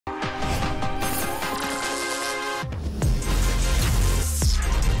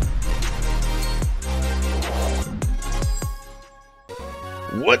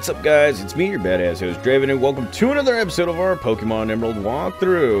What's up, guys? It's me, your badass host, Draven, and welcome to another episode of our Pokemon Emerald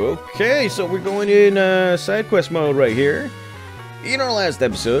walkthrough. Okay, so we're going in side quest mode right here. In our last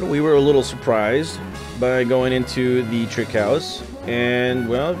episode, we were a little surprised by going into the trick house, and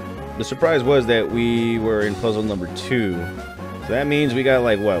well, the surprise was that we were in puzzle number 2. So that means we got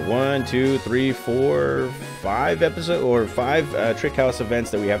like what, 1, 2, 3, 4, 5 episodes or 5 trick house events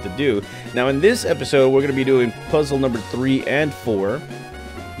that we have to do. Now in this episode, we're going to be doing puzzle number 3 and 4.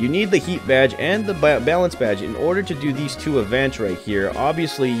 You need the heat badge and the balance badge in order to do these 2 events right here.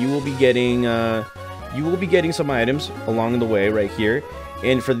 Obviously, you will be getting some items along the way right here.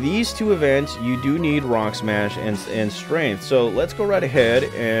 And for these 2 events, you do need Rock Smash and Strength. So let's go right ahead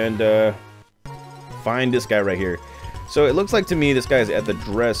and find this guy right here. So it looks like to me this guy's at the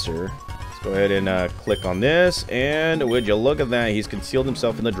dresser. Let's go ahead and click on this. And would you look at that? He's concealed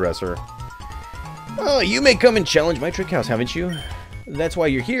himself in the dresser. Oh, you may come and challenge my trick house, haven't you? That's why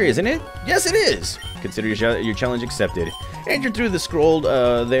you're here, isn't it? Yes, it is! Consider your challenge accepted. Enter through the scroll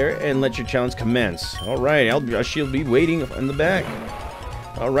there and let your challenge commence. Alright, she'll be waiting in the back.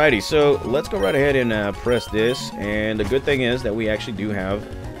 Alrighty, so let's go right ahead and press this. And the good thing is that we actually do have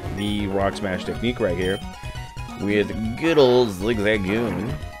the Rock Smash technique right here with good old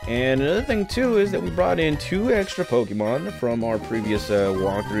Zigzagoon. And another thing too is that we brought in 2 extra Pokemon from our previous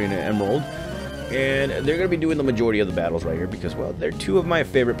walkthrough in Emerald. And they're going to be doing the majority of the battles right here because, well, they're 2 of my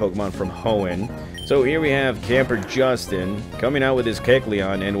favorite Pokemon from Hoenn. So here we have Camper Justin coming out with his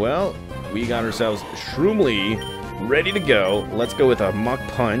Kecleon. And, well, we got ourselves Shroomly ready to go. Let's go with a Mach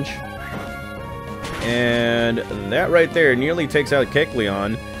Punch. And that right there nearly takes out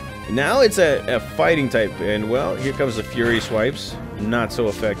Kecleon. Now it's a fighting type. And, well, here comes the Fury Swipes. Not so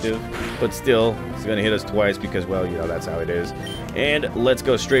effective, but still, it's going to hit us twice because, well, you know, that's how it is. And let's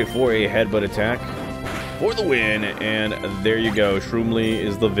go straight for a headbutt attack for the win. And there you go. Shroomly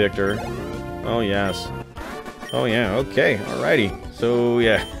is the victor. Oh, yes. Oh, yeah. Okay. Alrighty. So,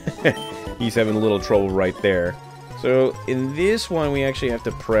 yeah. He's having a little trouble right there. So, in this one, we actually have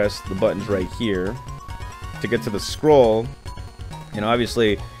to press the buttons right here to get to the scroll. And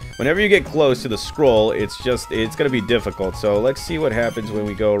obviously, whenever you get close to the scroll, it's going to be difficult. So let's see what happens when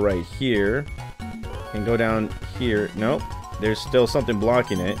we go right here and go down here. Nope, there's still something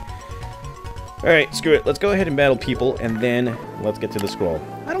blocking it. Alright, screw it. Let's go ahead and battle people, and then let's get to the scroll.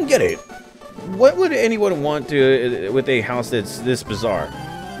 I don't get it. What would anyone want to with a house that's this bizarre?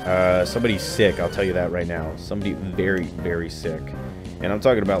 Somebody's sick, I'll tell you that right now. Somebody very, very sick. And I'm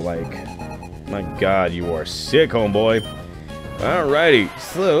talking about, like, my God, you are sick, homeboy. Alrighty,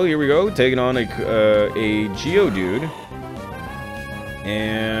 so here we go, taking on a Geodude.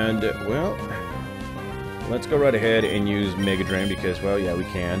 And, well, let's go right ahead and use Mega Drain because, well, yeah, we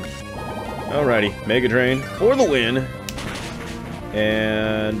can. Alrighty, Mega Drain for the win.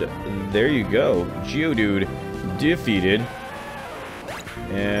 And there you go, Geodude defeated.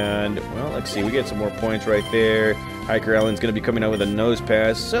 And, well, let's see, we get some more points right there. Hiker Allen's going to be coming out with a Nose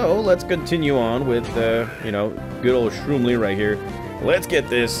Pass, so let's continue on with, you know, good old Shroomly right here. Let's get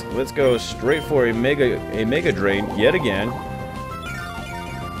this. Let's go straight for a Mega Drain yet again.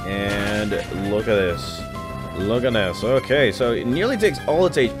 And look at this. Look at this. Okay, so it nearly takes all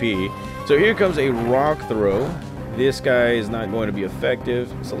its HP. So here comes a Rock Throw. This guy is not going to be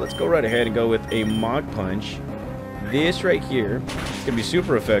effective, so let's go right ahead and go with a Mach Punch. This right here is going to be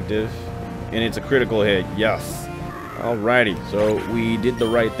super effective, and it's a critical hit. Yes. Alrighty, so we did the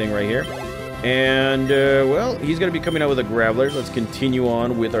right thing right here. And, well, he's going to be coming out with a Graveler. Let's continue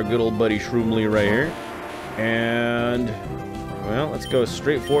on with our good old buddy Shroomly right here. And, well, let's go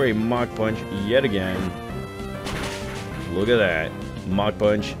straight for a Mach Punch yet again. Look at that. Mach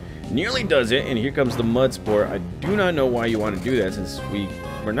Punch nearly does it, and here comes the Mud Spore. I do not know why you want to do that since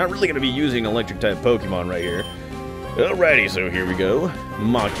we're not really going to be using Electric-type Pokemon right here. Alrighty, so here we go.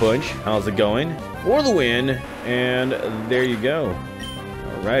 Mach Punch. How's it going? For the win. And there you go.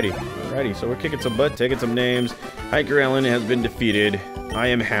 Alrighty. Alrighty, so we're kicking some butt, taking some names. Hiker Allen has been defeated. I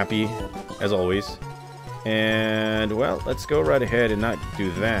am happy, as always. And, well, let's go right ahead and not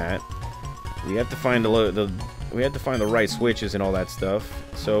do that. We have to find the right switches and all that stuff.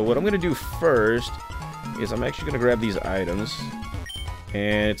 So what I'm going to do first is I'm actually going to grab these items.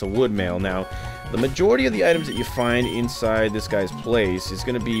 And it's a wood mail. Now, the majority of the items that you find inside this guy's place is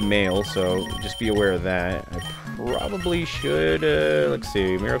going to be mail, so just be aware of that. I probably should, let's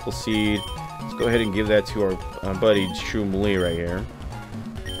see, Miracle Seed. Let's go ahead and give that to our buddy Shroomly right here.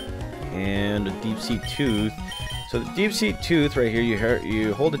 And a Deep Sea Tooth. So the Deep Sea Tooth right here,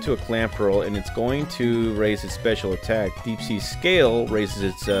 you hold it to a Clamp Pearl, and it's going to raise its special attack. Deep Sea Scale raises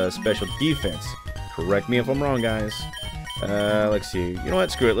its special defense. Correct me if I'm wrong, guys. Let's see. You know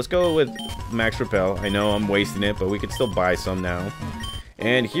what? Screw it. Let's go with max repel. I know I'm wasting it, but we could still buy some now.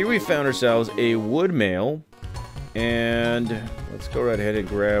 And here we found ourselves a wood mail. And let's go right ahead and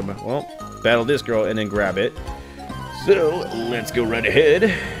grab, well, battle this girl and then grab it. So let's go right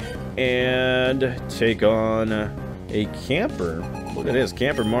ahead and take on a camper. Look at this.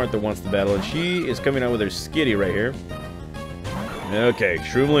 Camper Martha wants to battle, and she is coming out with her skitty right here. Okay,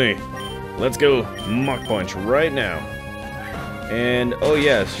 Shroomly. Let's go Muck Punch right now. And, oh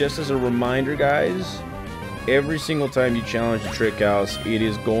yes, just as a reminder, guys, every single time you challenge the Trick House, it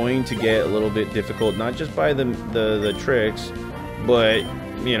is going to get a little bit difficult, not just by the tricks, but,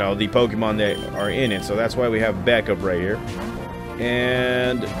 you know, the Pokemon that are in it. So that's why we have backup right here.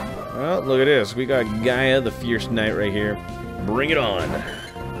 And, well, look at this. We got Gaia, the Fierce Knight, right here. Bring it on.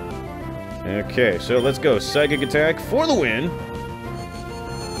 Okay, so let's go. Psychic Attack for the win.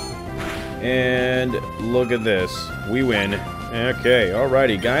 And look at this. We win. Okay,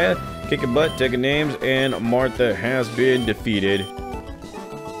 alrighty. Gaia, kicking butt, taking names, and Martha has been defeated.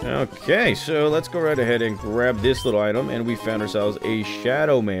 Okay, so let's go right ahead and grab this little item, and we found ourselves a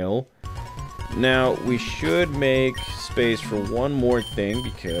Shadow Mail. Now, we should make space for one more thing,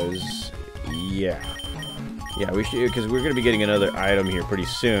 because, yeah, we should, because we're going to be getting another item here pretty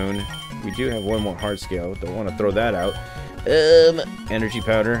soon. We do have one more heart scale. Don't want to throw that out. Energy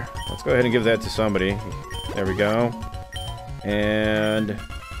powder. Let's go ahead and give that to somebody. There we go. And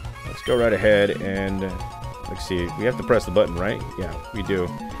let's go right ahead and let's see. We have to press the button, right? Yeah, we do.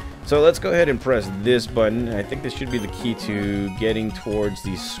 So let's go ahead and press this button. I think this should be the key to getting towards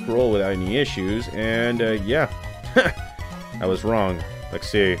the scroll without any issues. And yeah, I was wrong. Let's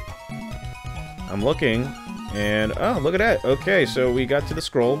see. I'm looking, and oh, look at that. Okay, so we got to the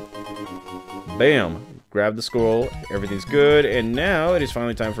scroll. Bam. Grab the scroll. Everything's good. And now it is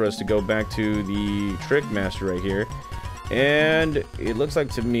finally time for us to go back to the Trick Master right here. And it looks like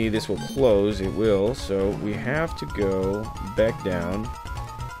to me this will close. It will. So we have to go back down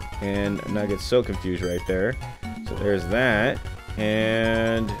and not get so confused right there. So there's that.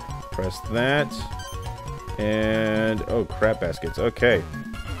 And press that. And oh, crap baskets. Okay.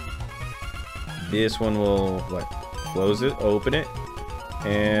 This one will what? Close it, open it,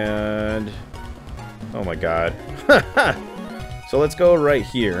 and oh my god. So let's go right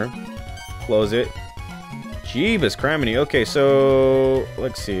here. Close it. Jeebus criminy. Okay, so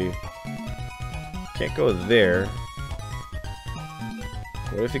let's see. Can't go there.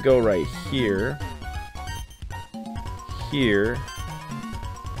 What if you go right here? Here.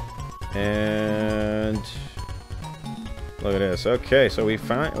 And look at this. Okay, so we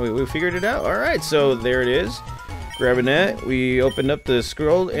figured it out. All right, so there it is. Grabbing that, we opened up the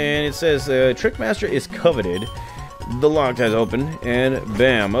scroll, and it says Trick Master is coveted. The lock ties open, and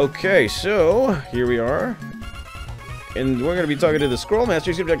bam. Okay, so here we are, and we're gonna be talking to the Scroll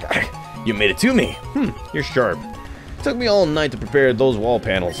Master. He's gonna be like, "You made it to me. You're sharp. Took me all night to prepare those wall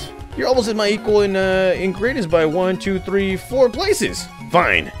panels. You're almost at my equal in greatness by 1, 2, 3, 4 places.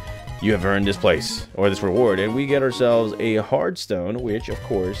 Fine. You have earned this place, or this reward," and we get ourselves a hard stone, which, of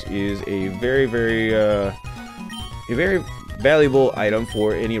course, is a very valuable item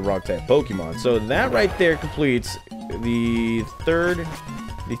for any rock-type Pokemon. So that right there completes the third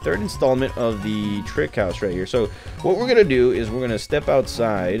installment of the Trick House right here. So what we're gonna do is we're gonna step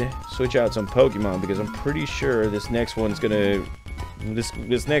outside, switch out some Pokemon, because I'm pretty sure this next one's gonna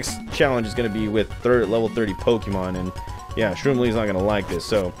this next challenge is gonna be with level 30 Pokemon, and yeah, Shroomly's not gonna like this.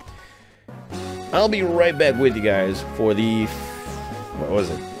 So I'll be right back with you guys for the, what was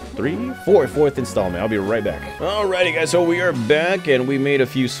it, fourth installment. I'll be right back. Alrighty guys, so we are back, and we made a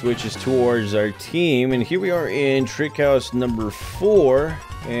few switches towards our team, and here we are in Trick House number 4,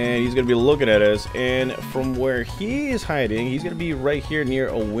 and he's gonna be looking at us, and from where he is hiding, he's gonna be right here near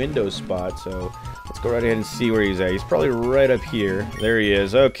a window spot. So let's go right ahead and see where he's at. He's probably right up here. There he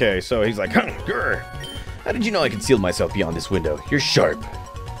is. Okay, so he's like, grr. How did you know I concealed myself beyond this window? You're sharp.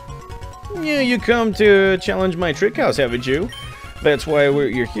 Yeah, you come to challenge my Trick House, haven't you? That's why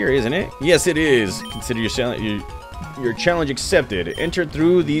you're here, isn't it? Yes, it is. Consider your challenge accepted. Enter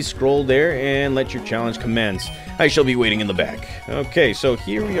through the scroll there and let your challenge commence. I shall be waiting in the back. Okay, so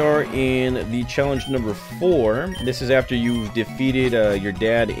here we are in the challenge number 4. This is after you've defeated your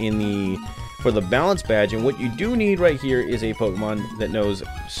dad for the balance badge, and what you do need right here is a Pokemon that knows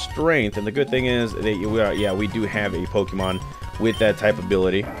strength. And the good thing is that we do have a Pokemon with that type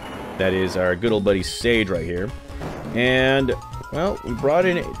ability. That is our good old buddy Sage right here. And well, we brought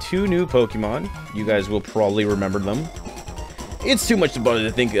in 2 new Pokemon. You guys will probably remember them. It's too much to bother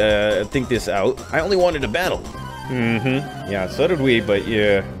to think this out. I only wanted a battle. Yeah, so did we, but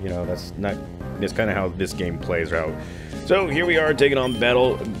yeah, you know, that's kind of how this game plays out. So here we are taking on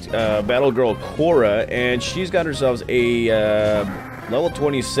Battle Girl Cora, and she's got herself a level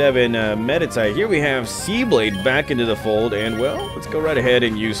 27 Meditite. Here we have Seablade back into the fold, and well, let's go right ahead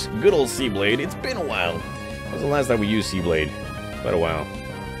and use good old Seablade. It's been a while. When was the last time we used Seablade? Quite a while.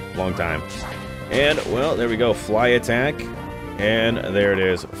 Long time. And well, there we go. Fly attack. And there it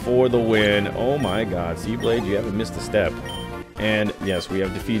is for the win. Oh my god, Seablade, you haven't missed a step. And yes, we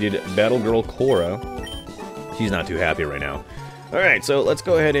have defeated Battle Girl Cora. She's not too happy right now. Alright, so let's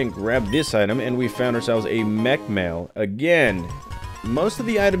go ahead and grab this item, and we found ourselves a mech male. Again, most of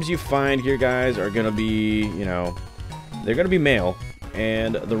the items you find here, guys, are gonna be, you know, they're gonna be male.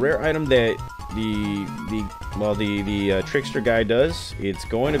 And the rare item that the trickster guy does, it's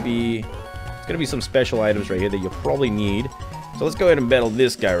gonna be some special items right here that you'll probably need. So let's go ahead and battle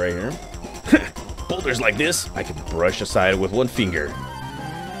this guy right here. Boulders like this, I can brush aside with one finger.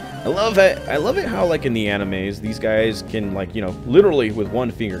 I love it how, like, in the animes, these guys can, like, you know, literally with one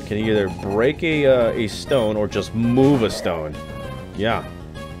finger can either break a stone or just move a stone. Yeah,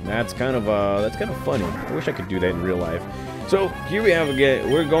 that's kind of funny. I wish I could do that in real life. So here we have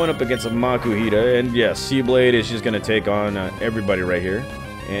again, we're going up against a Makuhita, and yes, Seablade is just gonna take on everybody right here.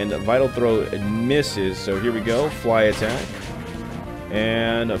 And Vital Throw misses, so here we go, fly attack.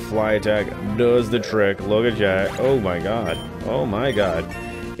 And a fly attack does the trick. Look at that. Oh my god. Oh my god.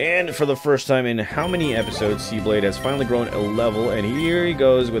 And for the first time in how many episodes, Seablade has finally grown a level, and here he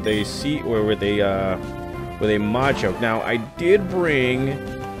goes with a Machoke. Now, I did bring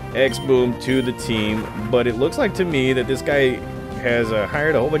X-Boom to the team, but it looks like to me that this guy has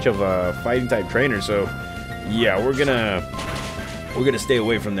hired a whole bunch of fighting type trainers, so yeah, we're gonna stay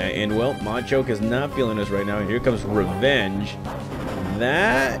away from that. And well, Machoke is not feeling us right now, and here comes Revenge.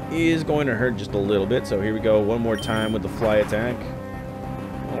 That is going to hurt just a little bit, so here we go one more time with the fly attack.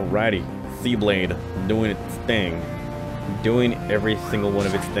 Alrighty, Seablade doing its thing, doing every single one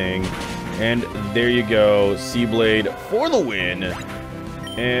of its thing, and there you go, Seablade for the win.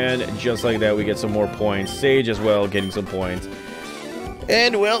 And just like that, we get some more points. Sage as well, getting some points.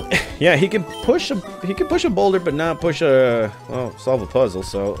 And well, yeah, he can push a boulder, but not push solve a puzzle.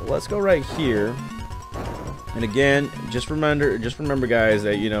 So let's go right here. And again, just remember, guys,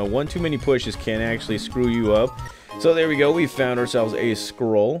 that, you know, one too many pushes can actually screw you up. So there we go. We found ourselves a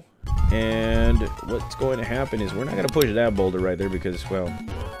scroll, and what's going to happen is we're not going to push that boulder right there because, well,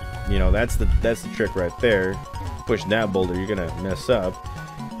 you know, that's the trick right there. Push that boulder, you're gonna mess up.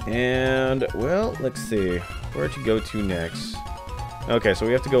 And well, let's see, where to go to next. Okay, so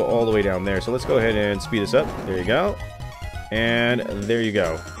we have to go all the way down there. So let's go ahead and speed this up. There you go, and there you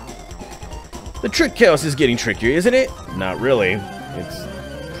go. The trick chaos is getting trickier, isn't it? Not really. It's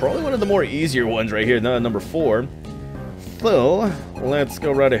probably one of the more easier ones right here, number 4. So, let's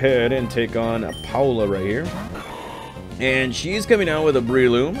go right ahead and take on Paula right here. And she's coming out with a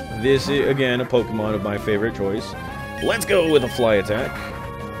Breloom. This is, again, a Pokemon of my favorite choice. Let's go with a fly attack.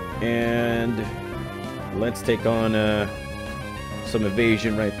 And let's take on some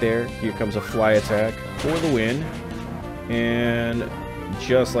evasion right there. Here comes a fly attack for the win. And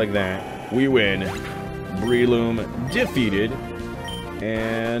just like that, we win. Breloom defeated.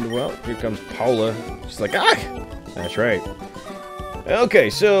 And, well, here comes Paula. She's like, ah! That's right. Okay,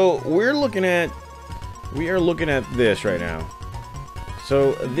 so we are looking at this right now.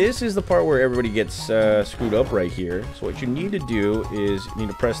 So this is the part where everybody gets screwed up right here. So what you need to do is you need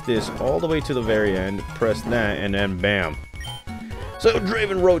to press this all the way to the very end, press that, and then bam. So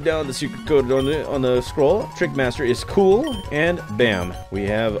Draven wrote down the secret code on the scroll. Trickmaster is cool, and bam, we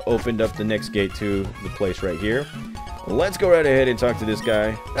have opened up the next gate to the place right here. Let's go right ahead and talk to this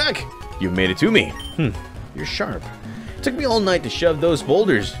guy. Heck, you've made it to me. You're sharp. It took me all night to shove those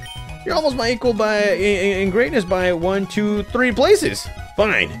boulders. You're almost my equal in greatness by 1, 2, 3 places.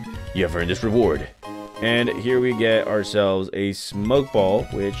 Fine, you have earned this reward. And here we get ourselves a smoke ball,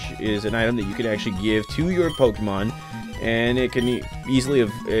 which is an item that you can actually give to your Pokemon, and it can easily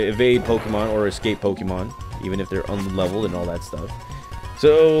evade Pokemon or escape Pokemon, even if they're unleveled and all that stuff.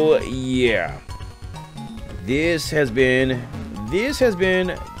 So yeah, this has been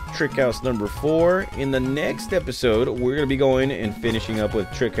Trick House number 4. In the next episode, we're going to be going and finishing up with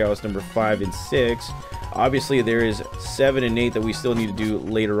Trick House number 5 and 6. Obviously, there is 7 and 8 that we still need to do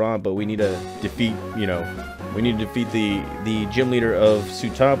later on, but we need to defeat, the gym leader of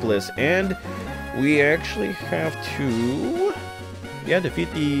Sootopolis, and we actually have to,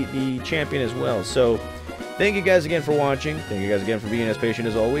 defeat the champion as well. So, thank you guys again for watching. Thank you guys again for being as patient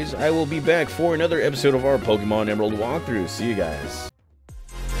as always. I will be back for another episode of our Pokemon Emerald walkthrough. See you guys.